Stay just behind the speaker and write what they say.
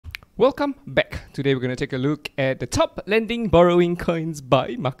Welcome back. Today we're going to take a look at the top lending borrowing coins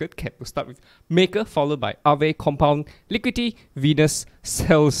by market cap. We'll start with Maker, followed by AAVE, Compound, Liquity, Venus,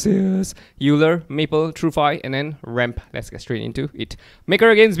 Celsius, Euler, Maple, TrueFi, and then Ramp. Let's get straight into it.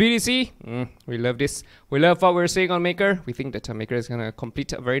 Maker against BTC. We love this. We love what we're seeing on Maker. We think that Maker is going to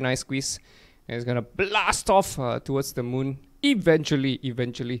complete a very nice squeeze and it's going to blast off towards the moon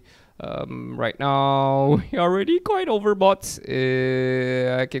eventually. Right now, we're already quite overbought.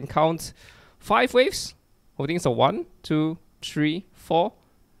 I can count 5 waves. I think it's a 1, 2, 3, 4,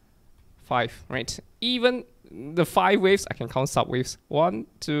 5, right? Even the 5 waves, I can count sub waves. 1,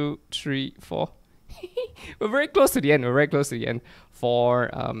 2, 3, 4. We're very close to the end. For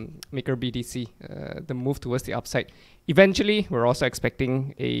Maker BTC, the move towards the upside. Eventually, we're also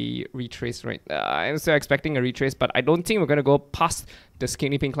expecting a retrace, right? I'm still expecting a retrace, but I don't think we're going to go past the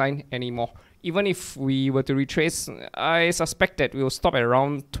skinny pink line anymore. Even if we were to retrace, I suspect that we will stop at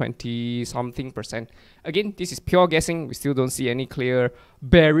around 20-something%. Again, this is pure guessing. We still don't see any clear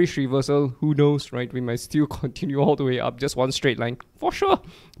bearish reversal. Who knows, right? We might still continue all the way up, just one straight line, for sure.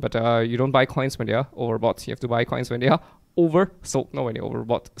 But you don't buy coins when they are overbought. You have to buy coins when they are oversold, not when they're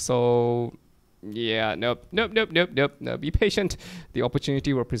overbought. So yeah, nope. Be patient. The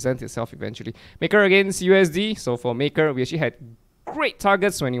opportunity will present itself eventually. Maker against USD. So for Maker, we actually had great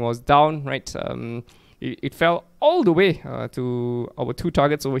targets when it was down, right? It fell all the way to our 2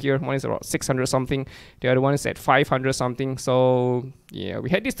 targets over here. One is around 600 something. The other one is at 500 something. So yeah, we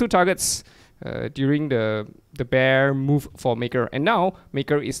had these 2 targets during the bear move for Maker. And now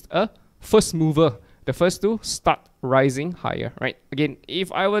Maker is a first mover. The first to start rising higher, right? Again,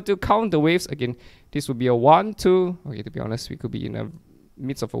 if I were to count the waves, again, this would be a 1, 2. Okay, to be honest, we could be in the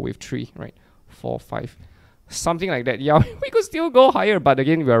midst of a wave 3, right? 4, 5, something like that. Yeah, we could still go higher, but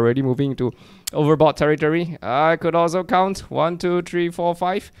again, we're already moving to overbought territory. I could also count 1, 2, 3, 4,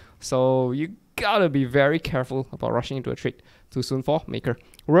 5. So you gotta be very careful about rushing into a trade too soon for Maker.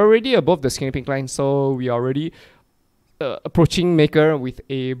 We're already above the skinny pink line, so we are already approaching Maker with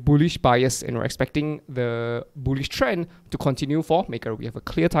a bullish bias, and we're expecting the bullish trend to continue for Maker. We have a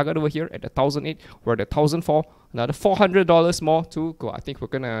clear target over here at the 1,008. We're at the 1,004. Another $400 more to go. I think we're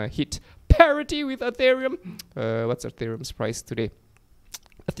gonna hit parity with Ethereum. What's Ethereum's price today?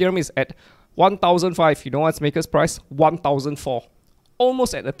 Ethereum is at 1,005. You know what's Maker's price? 1,004.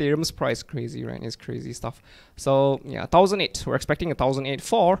 Almost at Ethereum's price. Crazy, right? It's crazy stuff. So yeah, 1,008. We're expecting a 1,008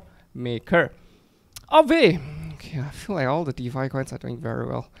 for Maker. AAVE. Okay, I feel like all the DeFi coins are doing very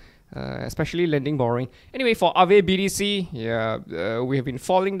well, especially lending borrowing. Anyway, for AAVE BTC, yeah, we have been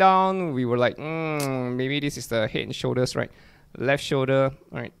falling down. We were like, maybe this is the head and shoulders, right? Left shoulder,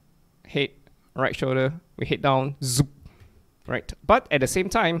 right? Head, right shoulder. We head down, zoop, right? But at the same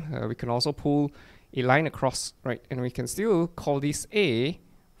time, we can also pull a line across, right? And we can still call this a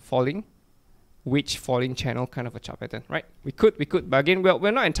falling channel kind of a chart pattern, right? We could, but again,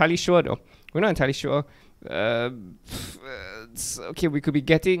 we're not entirely sure though. We're not entirely sure. Okay, we could be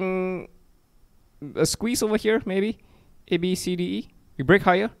getting a squeeze over here, maybe A, B, C, D, E. We break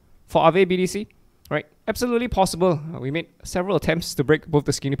higher for AAVE BTC, right? Absolutely possible. We made several attempts to break both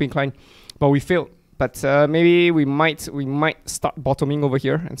the skinny pink line, but we failed. But maybe we might start bottoming over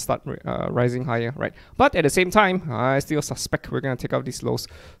here and start rising higher, right? But at the same time, I still suspect we're gonna take out these lows.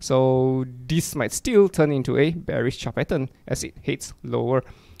 So this might still turn into a bearish chart pattern as it heads lower.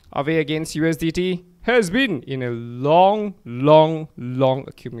 AAVE against USDT has been in a long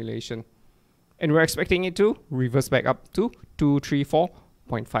accumulation, and we're expecting it to reverse back up to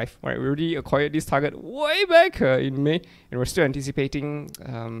 234.5. Right, we already acquired this target way back in May, and we're still anticipating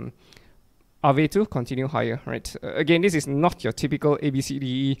AAVE to continue higher, right? Again, this is not your typical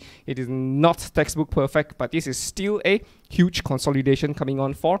ABCDE. It is not textbook perfect, but this is still a huge consolidation coming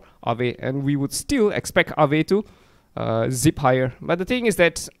on for AAVE, and we would still expect AAVE to zip higher. But the thing is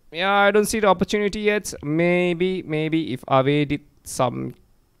that, yeah, I don't see the opportunity yet. Maybe if AAVE did some,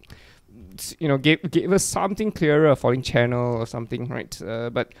 you know, gave us something clearer, a falling channel or something, right?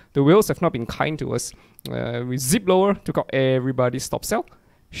 But the whales have not been kind to us. We zip lower, took out everybody's stop sell.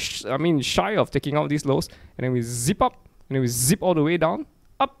 Shy of taking out these lows, and then we zip up, and then we zip all the way down.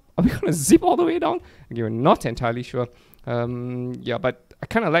 Up. Are we gonna zip all the way down? Again, we're not entirely sure. Yeah, but I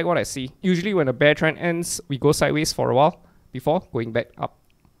kind of like what I see. Usually when a bear trend ends, we go sideways for a while before going back up.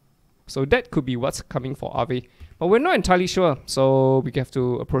 So that could be what's coming for AAVE, but we're not entirely sure. So we have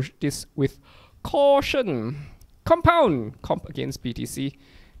to approach this with caution. Compound against BTC.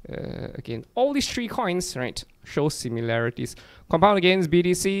 Again, all these 3 coins, right, show similarities. Compound against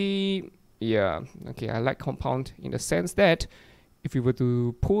BTC, yeah, okay, I like Compound in the sense that if we were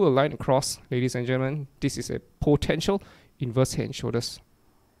to pull a line across, ladies and gentlemen, this is a potential inverse head and shoulders.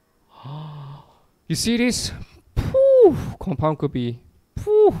 You see this? Poof, compound could be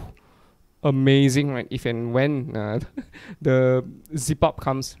poof, amazing, right? If and when the zip up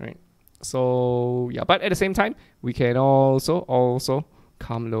comes, right? So yeah, but at the same time, we can also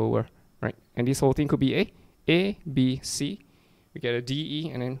come lower, right? And this whole thing could be A, B, C. We get a D,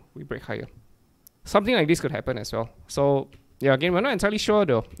 E, and then we break higher. Something like this could happen as well. So yeah, again, we're not entirely sure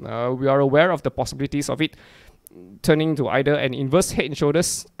though. We are aware of the possibilities of it turning to either an inverse head and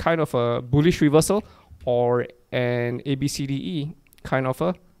shoulders kind of a bullish reversal, or an ABCDE kind of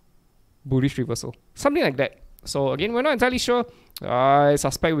a bullish reversal, something like that. So again, we're not entirely sure. I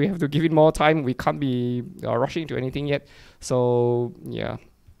suspect we have to give it more time. We can't be rushing into anything yet. So yeah,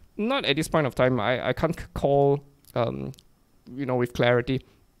 not at this point of time. I can't call with clarity.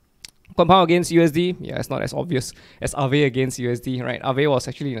 Compound against USD, yeah, it's not as obvious as AAVE against USD, right? AAVE was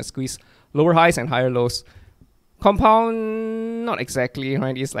actually in a squeeze, lower highs and higher lows. Compound, not exactly,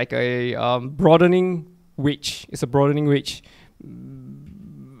 right? It's like a broadening wedge. It's a broadening wedge.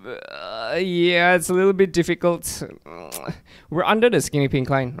 Yeah, it's a little bit difficult. We're under the skinny pink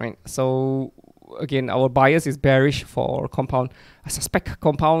line, right? So again, our bias is bearish for compound. I suspect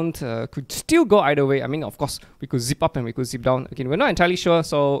compound could still go either way. I mean, of course, we could zip up and we could zip down. Again, we're not entirely sure.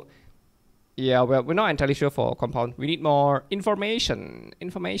 So yeah, we're not entirely sure for compound. We need more information.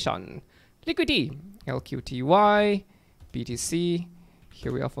 Liquity, LQTY, BTC.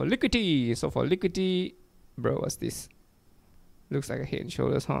 Here we are for liquidity. So for liquidity, bro, what's this? Looks like a head and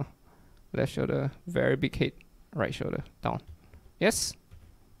shoulders, huh? Left shoulder, very big head. Right shoulder, down. Yes?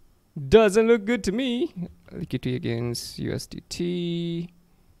 Doesn't look good to me. Liquidity against USDT.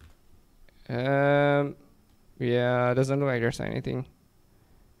 Yeah, doesn't look like there's anything.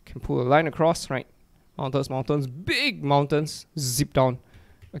 Can pull a line across, right? Mountains, big mountains, zip down.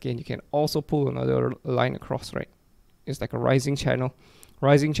 Again, you can also pull another line across, right? It's like a rising channel.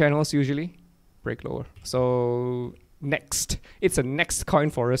 Rising channels usually break lower. So next, it's a next coin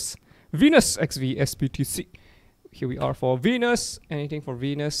for us. Venus, XVS BTC. Here we are for Venus. Anything for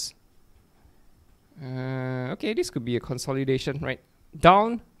Venus? Okay, this could be a consolidation, right?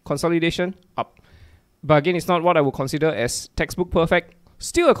 Down, consolidation, up. But again, it's not what I would consider as textbook perfect.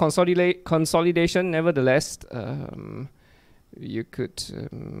 Still a consolidation, nevertheless. You could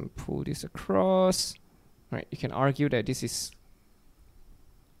pull this across, right? You can argue that this is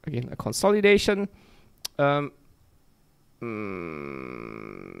again a consolidation.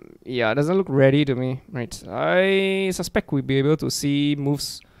 Yeah, it doesn't look ready to me, right? I suspect we'll be able to see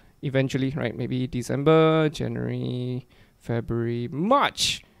moves eventually, right? Maybe December, January, February,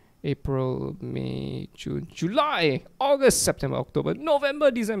 March, April, May, June, July, August, September, October, November,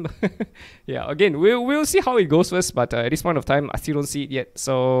 December. Yeah, again, we'll see how it goes first, but at this point of time, I still don't see it yet.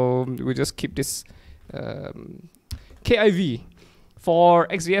 So we'll just keep this KIV. For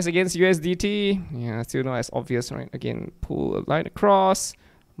XVS against USDT, yeah, still not as obvious, right? Again, pull a line across,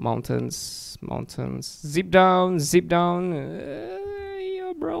 mountains, zip down.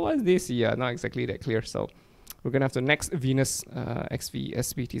 Yeah, bro, what's this? Yeah, not exactly that clear. So we're gonna have to next Venus,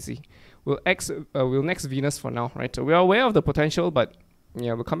 XVS BTC. We'll next Venus for now, right? So we are aware of the potential, but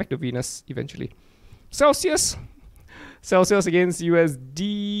yeah, we'll come back to Venus eventually. Celsius against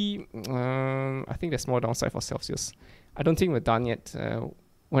USD. I think there's more downside for Celsius. I don't think we're done yet.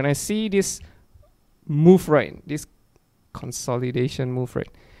 When I see this move, right, this consolidation move, right,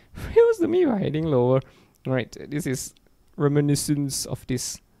 feels to me we're heading lower, right? This is reminiscence of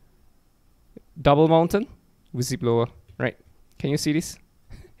this double mountain. We zip lower, right? Can you see this?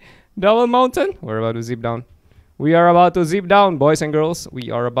 Double mountain. We're about to zip down. We are about to zip down, boys and girls.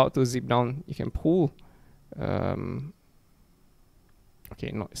 We are about to zip down. You can pull. Okay,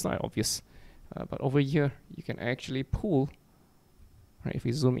 no, it's not obvious. But over here, you can actually pull. Right, if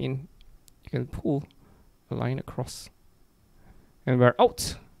we zoom in, you can pull a line across. And we're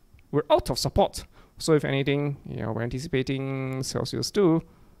out. We're out of support. So if anything, yeah, we're anticipating Celsius to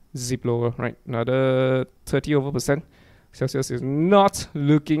zip lower, right? Another 30%. Celsius is not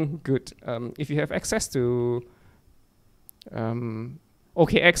looking good. If you have access to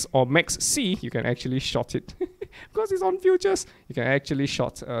OKX or MAXC, you can actually short it. Because it's on futures, you can actually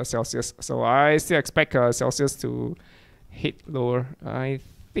short Celsius. So I still expect Celsius to hit lower. I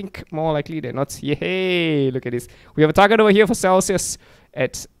think more likely than not. Yay! Look at this. We have a target over here for Celsius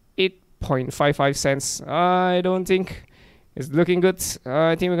at 8.55 cents. I don't think it's looking good.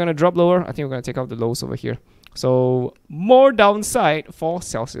 I think we're going to drop lower. I think we're going to take out the lows over here. So more downside for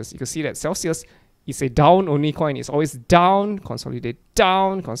Celsius. You can see that Celsius is a down only coin. It's always down, consolidate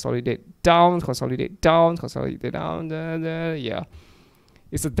down, consolidate down, consolidate down, consolidate down. Yeah,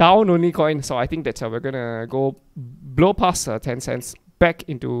 it's a down only coin. So I think that we're gonna go blow past 10 cents back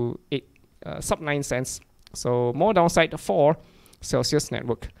into sub 9 cents. So more downside for Celsius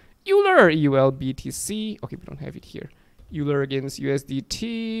network. Euler, EUL BTC. Okay, we don't have it here. Euler against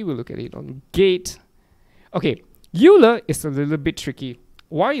USDT. We'll look at it on Gate. Okay, Euler is a little bit tricky.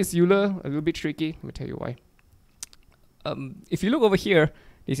 Why is Euler a little bit tricky? Let me tell you why. If you look over here,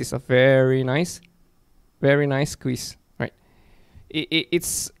 this is a very nice squeeze, right?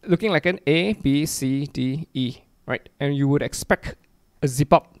 It's looking like an A, B, C, D, E, right? And you would expect a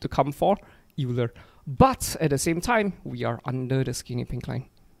zip up to come for Euler. But at the same time, we are under the skinny pink line,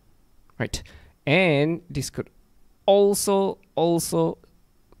 right? And this could also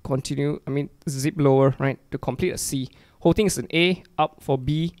continue, zip lower, right? To complete a C. Holding is an A, up for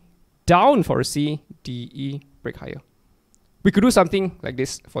B, down for a C, D, E, break higher. We could do something like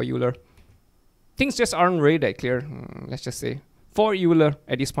this for Euler. Things just aren't really that clear, let's just say, for Euler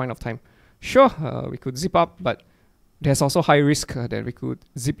at this point of time. Sure, we could zip up, but there's also high risk that we could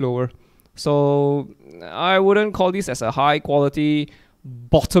zip lower. So I wouldn't call this as a high quality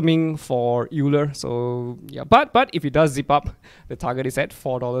bottoming for Euler. So yeah, but if it does zip up, the target is at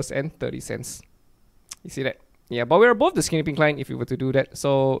 $4.30. You see that? Yeah, but we're above the skinny pink line if we were to do that.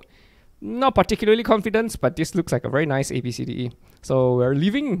 So not particularly confident, but this looks like a very nice ABCDE. So we're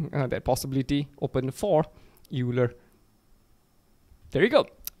leaving that possibility open for Euler. There you go.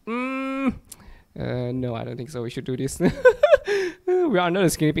 No, I don't think so. We should do this. We're under the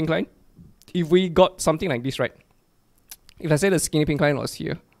skinny pink line. If we got something like this, right? If I say the skinny pink line was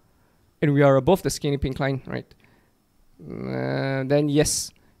here, and we are above the skinny pink line, right? Then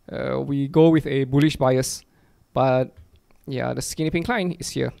yes, we go with a bullish bias. But yeah, the skinny pink line is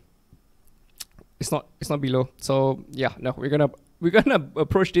here. It's not below. So yeah, no, we're gonna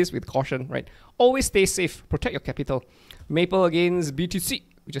approach this with caution, right? Always stay safe, protect your capital. Maple against BTC.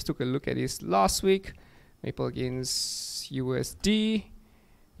 We just took a look at this last week. Maple against USD.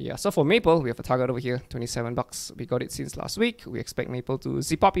 Yeah, so for Maple, we have a target over here, 27 bucks. We got it since last week. We expect Maple to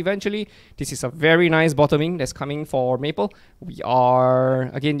zip up eventually. This is a very nice bottoming that's coming for Maple. We are,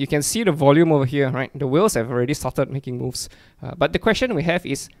 again, you can see the volume over here, right? The whales have already started making moves. But the question we have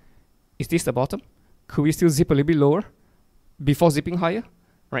is this the bottom? Could we still zip a little bit lower before zipping higher?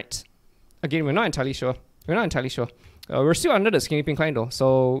 Right. Again, we're not entirely sure. We're still under the skinny pink line though.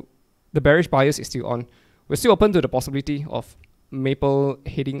 So the bearish bias is still on. We're still open to the possibility of Maple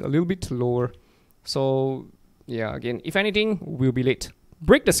heading a little bit lower. So yeah, again, if anything, we'll be late.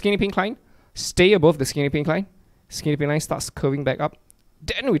 Break the skinny pink line, stay above the skinny pink line. Skinny pink line starts curving back up.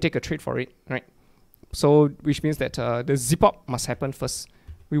 Then we take a trade for it, right? So which means that the zip up must happen first.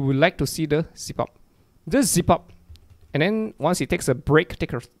 We would like to see the zip up. Just zip up. And then once it takes a break,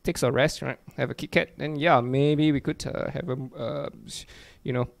 takes a rest, right? Have a Kit Kat, then yeah, maybe we could have a,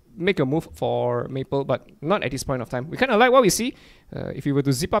 make a move for Maple, but not at this point of time. We kind of like what we see. If we were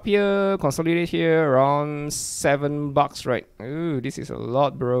to zip up here, consolidate here around $7, right? Ooh, this is a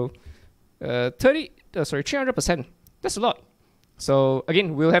lot, bro. 300%. That's a lot. So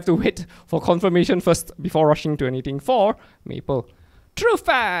again, we'll have to wait for confirmation first before rushing to anything for Maple.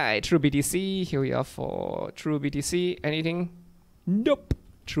 TrueFi, True BTC. Here we are for True BTC. Anything? Nope.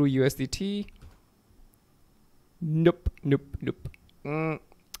 True USDT. Nope.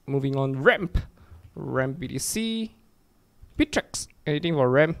 Moving on, ramp BTC, Bittrex. Anything for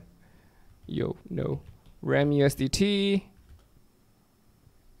RAM? Yo, no. RAM USDT.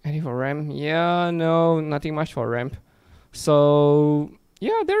 Anything for RAM? Yeah, no, nothing much for RAM. So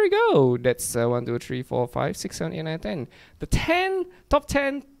yeah, there we go. That's 1, 2, 3, 4, 5, 6, 7, 8, 9, 10. The top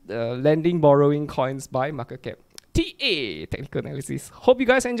 10 lending borrowing coins by market cap. TA technical analysis. Hope you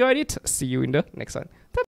guys enjoyed it. See you in the next one.